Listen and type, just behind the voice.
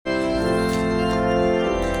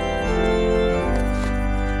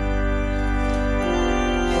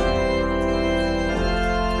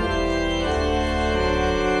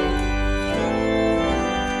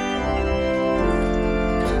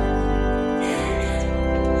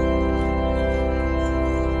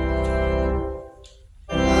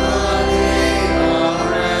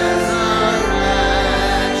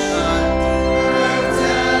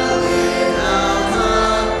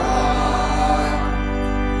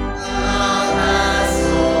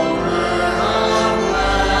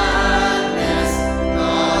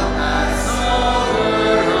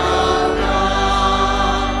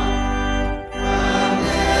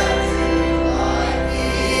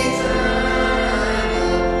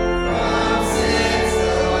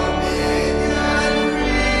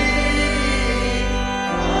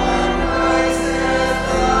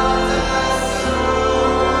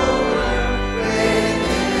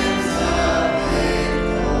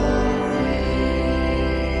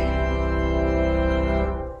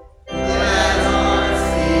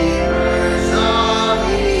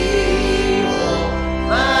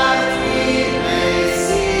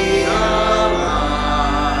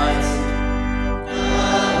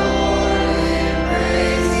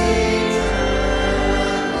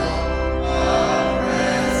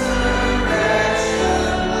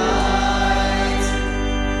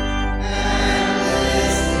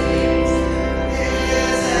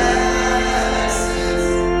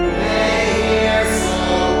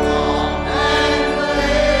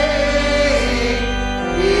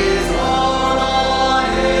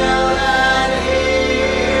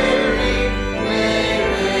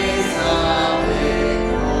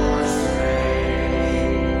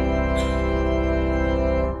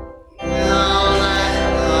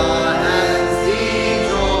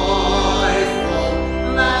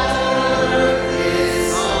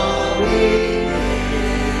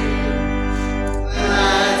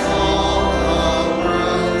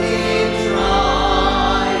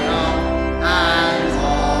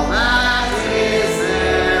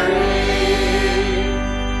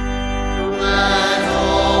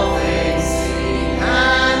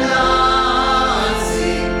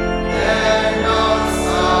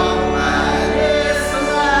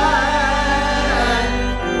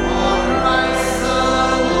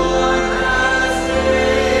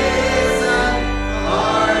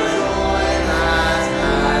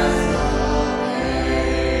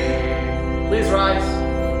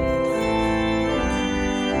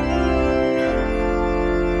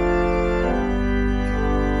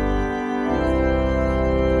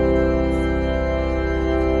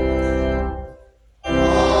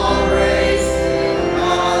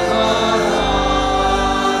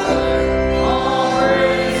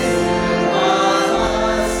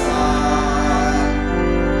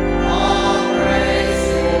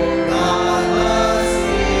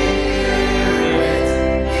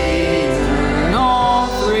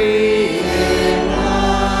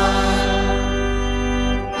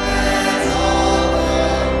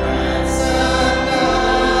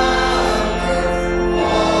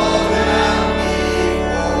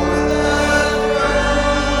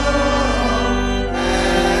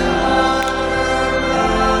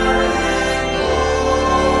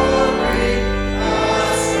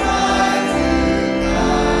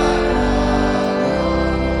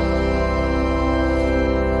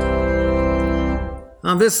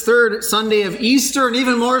On this third Sunday of Easter, and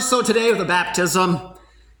even more so today with the baptism,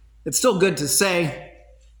 it's still good to say,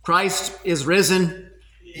 Christ is risen.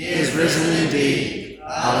 He is risen indeed.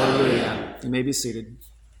 Hallelujah. You may be seated.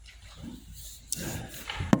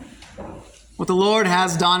 What the Lord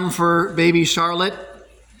has done for baby Charlotte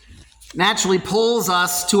naturally pulls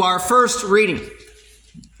us to our first reading.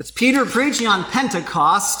 It's Peter preaching on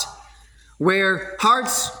Pentecost, where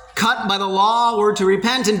hearts cut by the law were to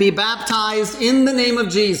repent and be baptized in the name of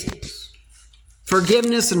Jesus.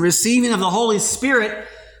 Forgiveness and receiving of the Holy Spirit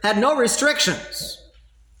had no restrictions,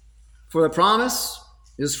 for the promise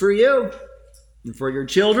is for you and for your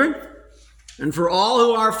children and for all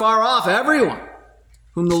who are far off, everyone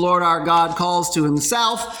whom the Lord our God calls to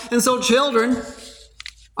himself. And so children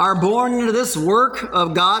are born into this work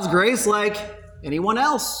of God's grace like anyone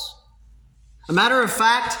else. A matter of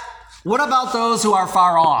fact, what about those who are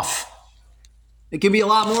far off? It can be a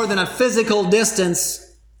lot more than a physical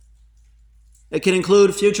distance. It can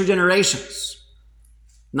include future generations,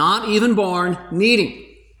 not even born, needing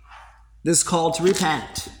this call to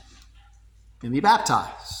repent and be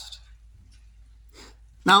baptized.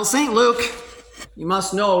 Now, St. Luke, you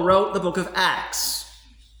must know, wrote the book of Acts.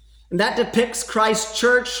 And that depicts Christ's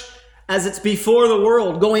church as it's before the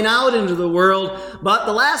world, going out into the world. But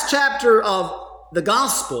the last chapter of the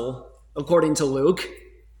gospel, according to Luke,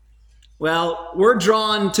 well, we're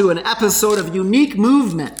drawn to an episode of unique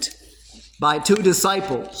movement by two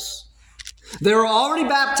disciples. They were already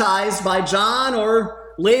baptized by John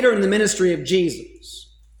or later in the ministry of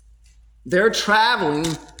Jesus. Their traveling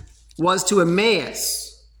was to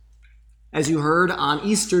Emmaus, as you heard on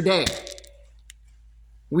Easter Day.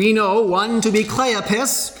 We know one to be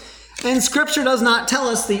Cleopas, and Scripture does not tell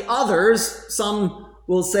us the others. Some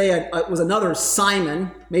will say it was another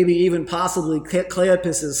Simon, maybe even possibly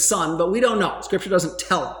Cleopas' son, but we don't know. Scripture doesn't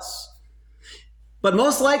tell us. But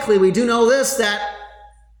most likely we do know this, that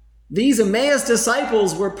these Emmaus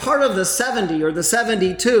disciples were part of the 70 or the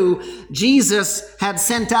 72 Jesus had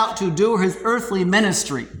sent out to do his earthly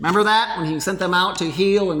ministry. Remember that? When he sent them out to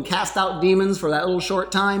heal and cast out demons for that little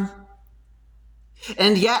short time?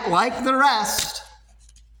 And yet, like the rest,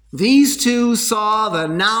 these two saw the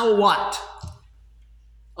now what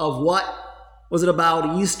of what was it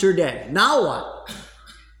about Easter Day. Now what?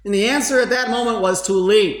 And the answer at that moment was to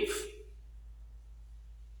leave.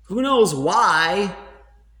 Who knows why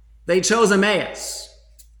they chose Emmaus?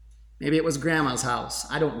 Maybe it was Grandma's house.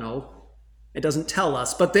 I don't know. It doesn't tell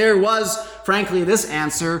us. But there was, frankly, this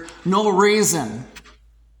answer, no reason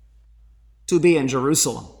to be in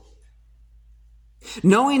Jerusalem.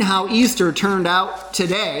 Knowing how Easter turned out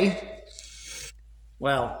today,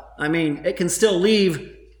 well, it can still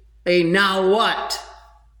leave a now what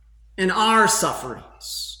in our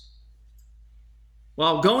sufferings.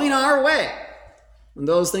 While going our way, when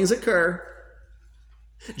those things occur,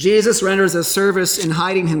 Jesus renders a service in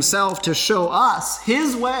hiding himself to show us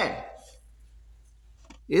his way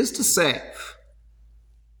is to save.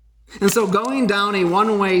 And so going down a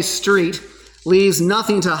one-way street leaves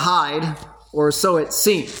nothing to hide, or so it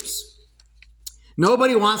seems.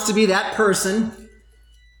 Nobody wants to be that person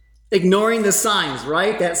ignoring the signs,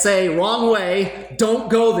 right? That say, wrong way, don't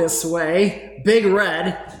go this way, big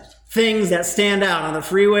red, things that stand out on the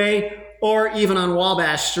freeway or even on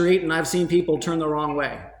Wabash Street, and I've seen people turn the wrong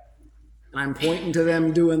way. And I'm pointing to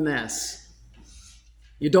them doing this.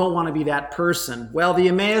 You don't want to be that person. Well, the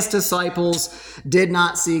Emmaus disciples did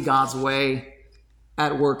not see God's way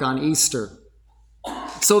at work on Easter.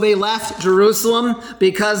 So they left Jerusalem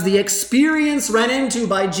because the experience run into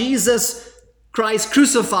by Jesus Christ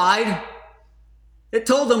crucified, it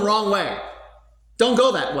told them wrong way. Don't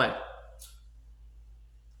go that way.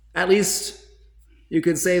 At least you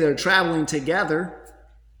could say they're traveling together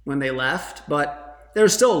when they left, but they're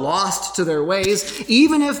still lost to their ways,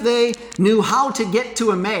 even if they knew how to get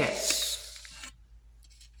to Emmaus.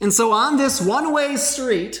 And so on this one-way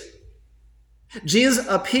street, Jesus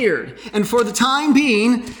appeared, and for the time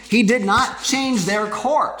being, he did not change their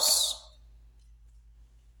course.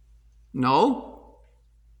 No,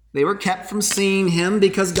 they were kept from seeing him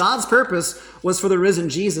because God's purpose was for the risen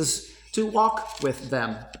Jesus to walk with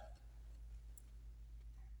them.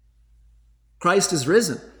 Christ is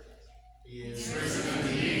risen. He is risen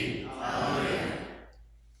indeed. Hallelujah.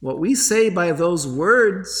 What we say by those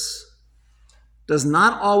words does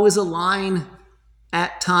not always align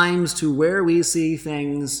at times to where we see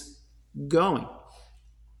things going.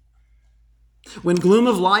 When gloom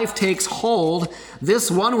of life takes hold,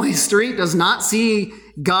 this one-way street does not see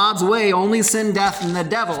God's way, only sin, death, and the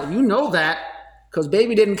devil. You know that because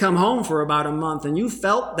baby didn't come home for about a month, and you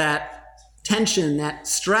felt that tension, that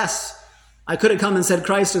stress. I could have come and said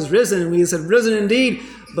Christ is risen, and we said risen indeed,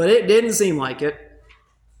 but it didn't seem like it.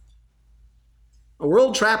 A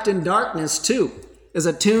world trapped in darkness, too, is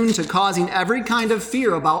attuned to causing every kind of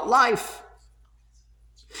fear about life.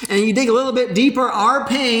 And you dig a little bit deeper, our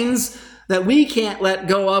pains that we can't let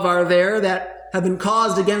go of are there that have been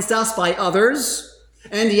caused against us by others.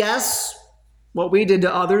 And yes, what we did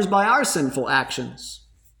to others by our sinful actions.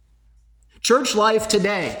 Church life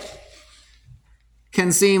today can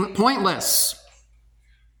seem pointless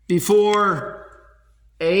before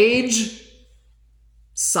age,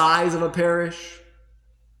 size of a parish,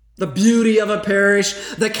 the beauty of a parish,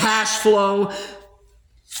 the cash flow,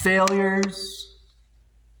 failures,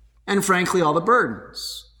 and frankly, all the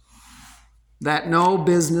burdens that no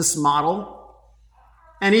business model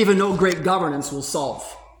and even no great governance will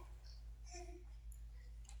solve.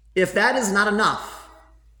 If that is not enough,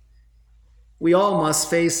 we all must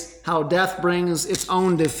face how death brings its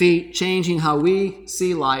own defeat, changing how we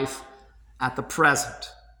see life at the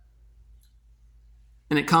present.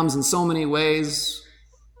 And it comes in so many ways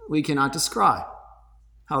we cannot describe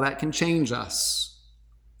how that can change us.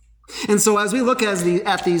 And so as we look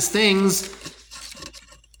at these things,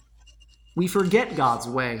 we forget God's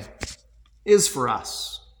way is for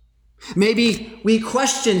us. Maybe we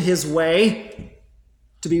question his way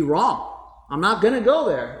to be wrong. I'm not going to go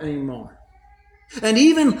there anymore. And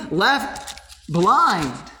even left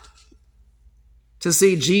blind to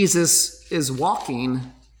see Jesus is walking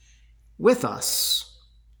with us.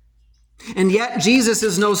 And yet Jesus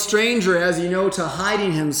is no stranger, as you know, to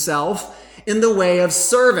hiding himself in the way of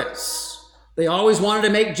service. They always wanted to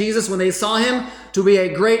make Jesus, when they saw him, to be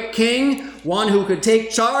a great king, one who could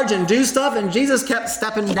take charge and do stuff, and Jesus kept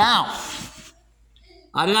stepping down.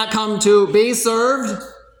 I did not come to be served,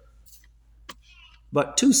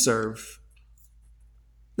 but to serve.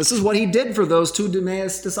 This is what he did for those two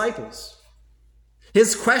Emmaus disciples.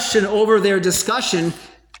 His question over their discussion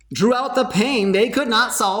drew out the pain they could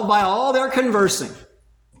not solve by all their conversing.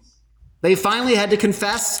 They finally had to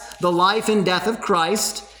confess the life and death of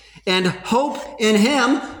Christ and hope in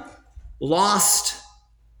him, lost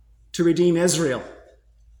to redeem Israel.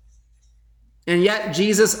 And yet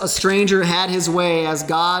Jesus, a stranger, had his way as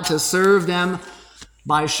God to serve them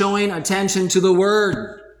by showing attention to the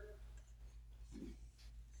word.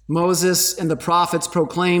 Moses and the prophets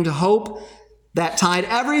proclaimed hope that tied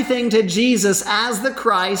everything to Jesus as the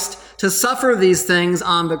Christ to suffer these things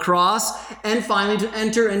on the cross and finally to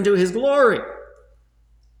enter into his glory.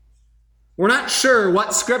 We're not sure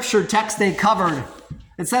what scripture text they covered.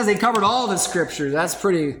 It says they covered all the scriptures. That's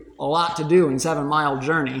a lot to do in a 7-mile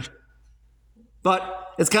journey.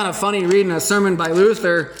 But it's kind of funny reading a sermon by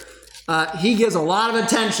Luther. He gives a lot of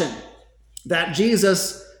attention that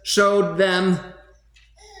Jesus showed them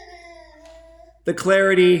the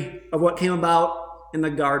clarity of what came about in the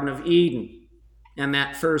Garden of Eden and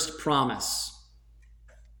that first promise.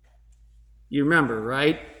 You remember,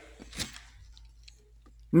 right?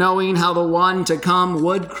 Knowing how the one to come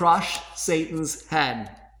would crush Satan's head.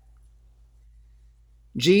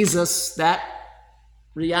 Jesus, that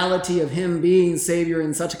reality of him being Savior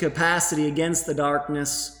in such a capacity against the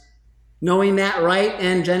darkness, knowing that right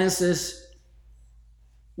in Genesis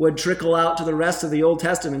would trickle out to the rest of the Old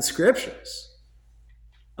Testament scriptures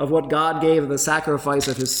of what God gave of the sacrifice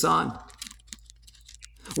of his Son.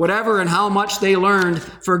 Whatever and how much they learned,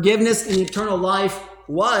 forgiveness and eternal life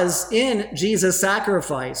was in Jesus'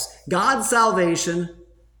 sacrifice, God's salvation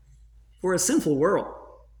for a sinful world.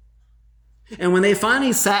 And when they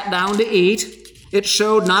finally sat down to eat, it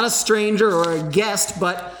showed not a stranger or a guest,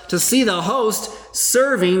 but to see the host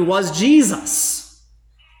serving was Jesus.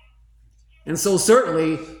 And so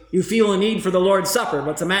certainly you feel a need for the Lord's Supper,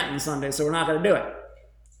 but it's a Matin Sunday, so we're not going to do it.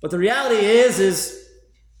 But the reality is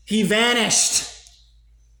he vanished.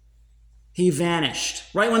 He vanished.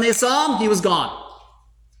 Right when they saw him, he was gone.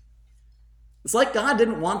 It's like God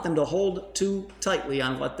didn't want them to hold too tightly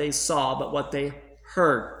on what they saw, but what they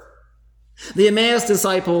heard. The Emmaus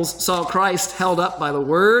disciples saw Christ held up by the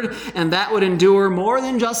word, and that would endure more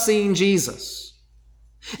than just seeing Jesus.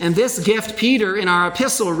 And this gift, Peter, in our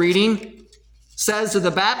epistle reading, says to the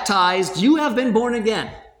baptized, you have been born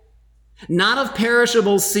again, not of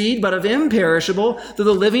perishable seed, but of imperishable, through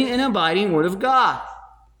the living and abiding word of God.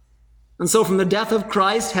 And so from the death of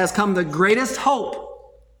Christ has come the greatest hope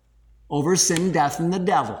over sin, death, and the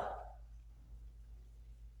devil.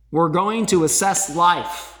 We're going to assess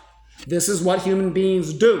life. This is what human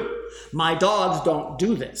beings do. My dogs don't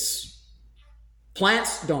do this.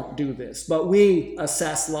 Plants don't do this, but we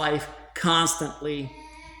assess life constantly.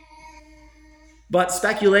 But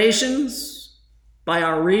speculations by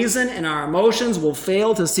our reason and our emotions, will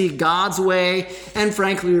fail to see God's way and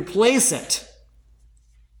frankly replace it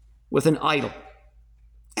with an idol.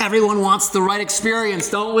 Everyone wants the right experience,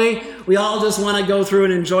 don't we? We all just want to go through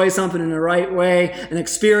and enjoy something in the right way, an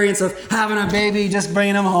experience of having a baby, just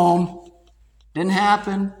bringing them home. Didn't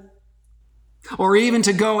happen. Or even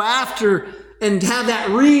to go after and have that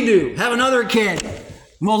redo, have another kid.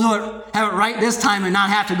 We'll do it, have it right this time and not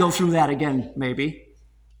have to go through that again, maybe.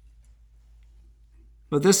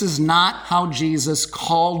 But this is not how Jesus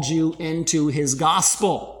called you into his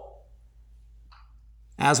gospel.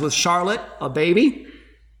 As with Charlotte, a baby,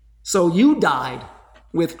 so you died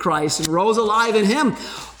with Christ and rose alive in him,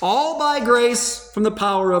 all by grace from the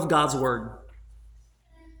power of God's word.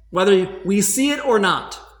 Whether we see it or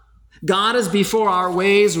not, God is before our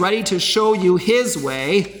ways, ready to show you his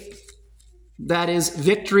way. That is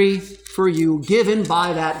victory for you, given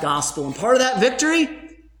by that gospel. And part of that victory,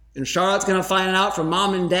 and Charlotte's going to find it out from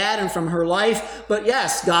mom and dad and from her life, but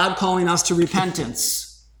yes, God calling us to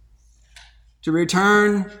repentance, to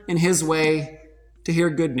return in his way, to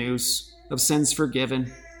hear good news of sins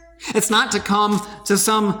forgiven. It's not to come to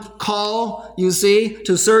some call, you see,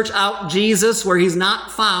 to search out Jesus where he's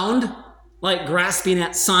not found, like grasping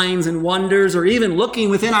at signs and wonders, or even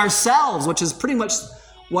looking within ourselves, which is pretty much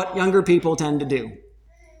what younger people tend to do.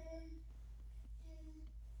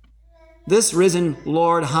 This risen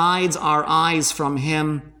Lord hides our eyes from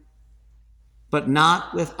him, but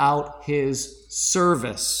not without his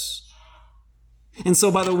service. And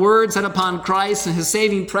so by the word set upon Christ and his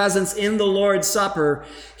saving presence in the Lord's Supper,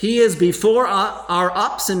 he is before our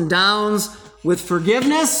ups and downs with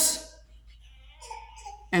forgiveness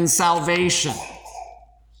and salvation,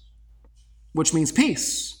 which means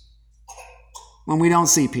peace when we don't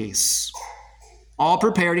see peace. All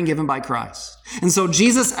prepared and given by Christ. And so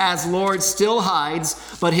Jesus as Lord still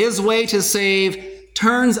hides, but his way to save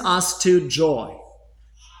turns us to joy.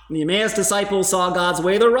 And the Emmaus disciples saw God's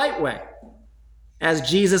way the right way, as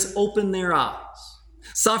Jesus opened their eyes.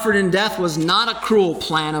 Suffering in death was not a cruel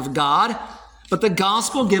plan of God, but the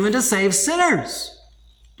gospel given to save sinners.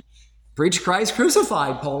 Preach Christ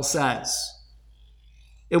crucified, Paul says.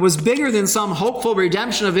 It was bigger than some hopeful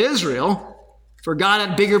redemption of Israel, for God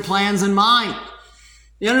had bigger plans in mind.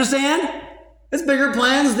 You understand? It's bigger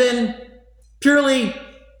plans than purely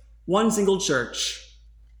one single church.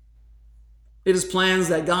 It is plans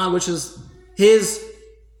that God, which is his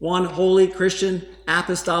one holy Christian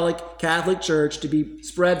apostolic Catholic Church, to be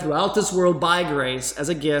spread throughout this world by grace as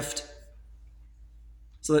a gift,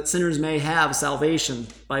 so that sinners may have salvation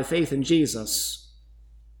by faith in Jesus.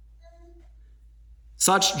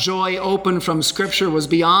 Such joy opened from Scripture was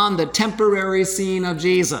beyond the temporary scene of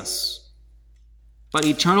Jesus, but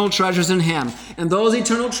eternal treasures in him. And those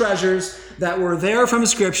eternal treasures that were there from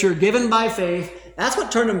Scripture, given by faith, that's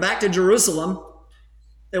what turned them back to Jerusalem.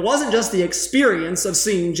 It wasn't just the experience of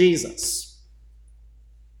seeing Jesus.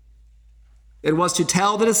 It was to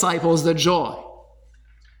tell the disciples the joy,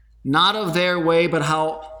 not of their way, but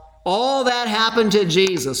how all that happened to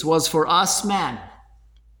Jesus was for us men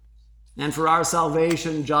and for our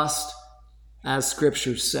salvation, just as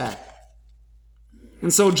Scripture said.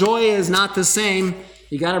 And so joy is not the same.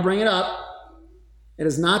 You got to bring it up. It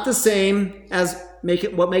is not the same as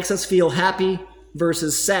what makes us feel happy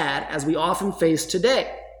versus sad, as we often face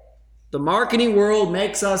today. The marketing world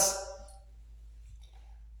makes us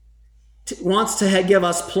wants to give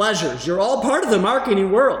us pleasures. You're all part of the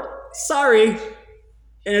marketing world. Sorry.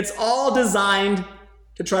 And it's all designed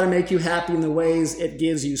to try to make you happy in the ways it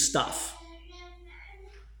gives you stuff.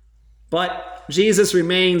 But Jesus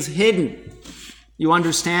remains hidden. You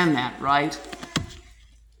understand that, right?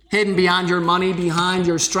 Hidden beyond your money, behind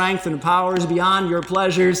your strength and powers, beyond your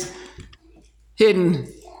pleasures. Hidden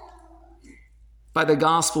by the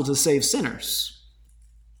gospel to save sinners.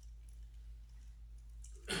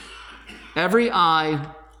 Every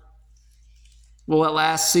eye will at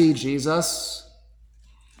last see Jesus,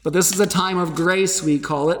 but this is a time of grace, we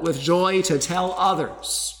call it, with joy to tell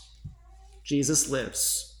others Jesus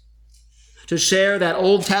lives. To share that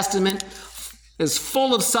Old Testament is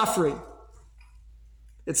full of suffering.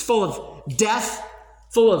 It's full of death,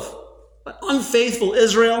 full of unfaithful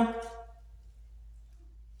Israel,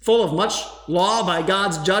 full of much law by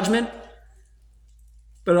God's judgment,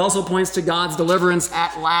 but it also points to God's deliverance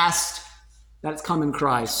at last that it's come in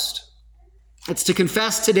Christ. It's to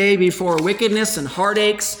confess today before wickedness and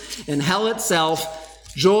heartaches and hell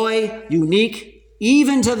itself, joy unique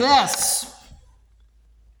even to this,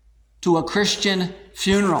 to a Christian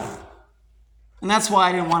funeral. And that's why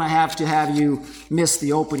I didn't want to have you miss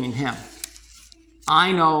the opening hymn.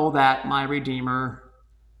 I know that my Redeemer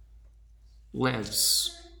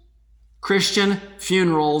lives. Christian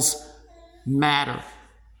funerals matter.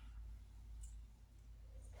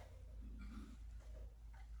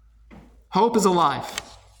 Hope is alive,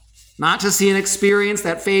 not to see an experience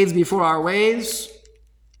that fades before our ways,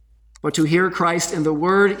 but to hear Christ in the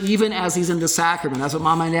Word, even as he's in the sacrament. That's what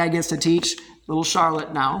Mom and Dad gets to teach little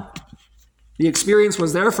Charlotte now. The experience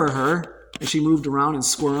was there for her, and she moved around and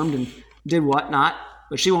squirmed and did whatnot,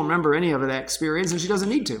 but she won't remember any of that experience, and she doesn't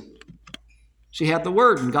need to. She had the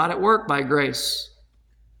Word and God at work by grace.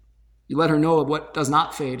 You let her know of what does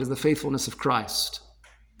not fade is the faithfulness of Christ.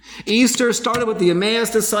 Easter started with the Emmaus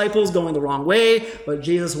disciples going the wrong way, but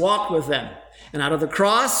Jesus walked with them. And out of the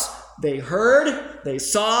cross, they heard, they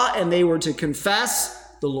saw, and they were to confess,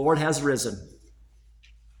 the Lord has risen.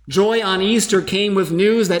 Joy on Easter came with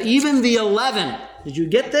news that even the 11, did you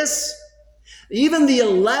get this? Even the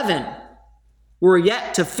 11 were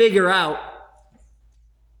yet to figure out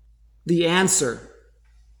the answer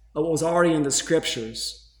of what was already in the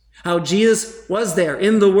Scriptures. How Jesus was there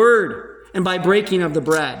in the Word and by breaking of the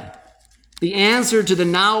bread. The answer to the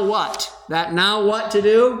now what, that now what to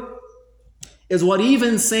do, is what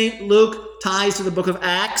even St. Luke ties to the book of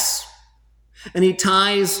Acts. And he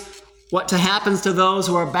ties what happens to those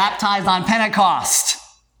who are baptized on Pentecost.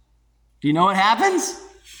 Do you know what happens?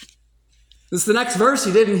 This is the next verse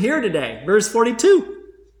you didn't hear today, verse 42.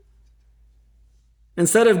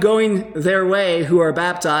 Instead of going their way who are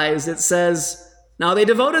baptized, it says, now they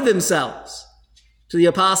devoted themselves to the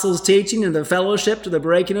apostles' teaching and the fellowship, to the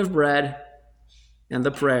breaking of bread and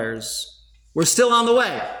the prayers. We're still on the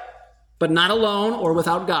way, but not alone or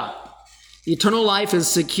without God. Eternal life is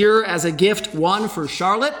secure as a gift won for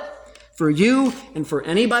Charlotte, for you, and for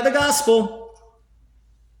any by the gospel.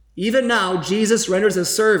 Even now, Jesus renders a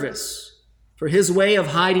service, for his way of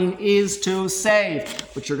hiding is to save.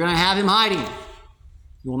 But you're going to have him hiding.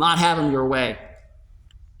 You will not have him your way.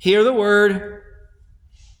 Hear the word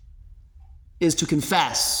is to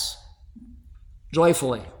confess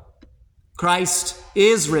joyfully. Christ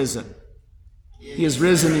is risen. He is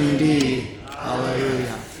risen indeed.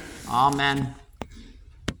 Hallelujah. Amen.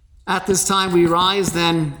 At this time we rise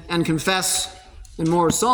then and confess in more song.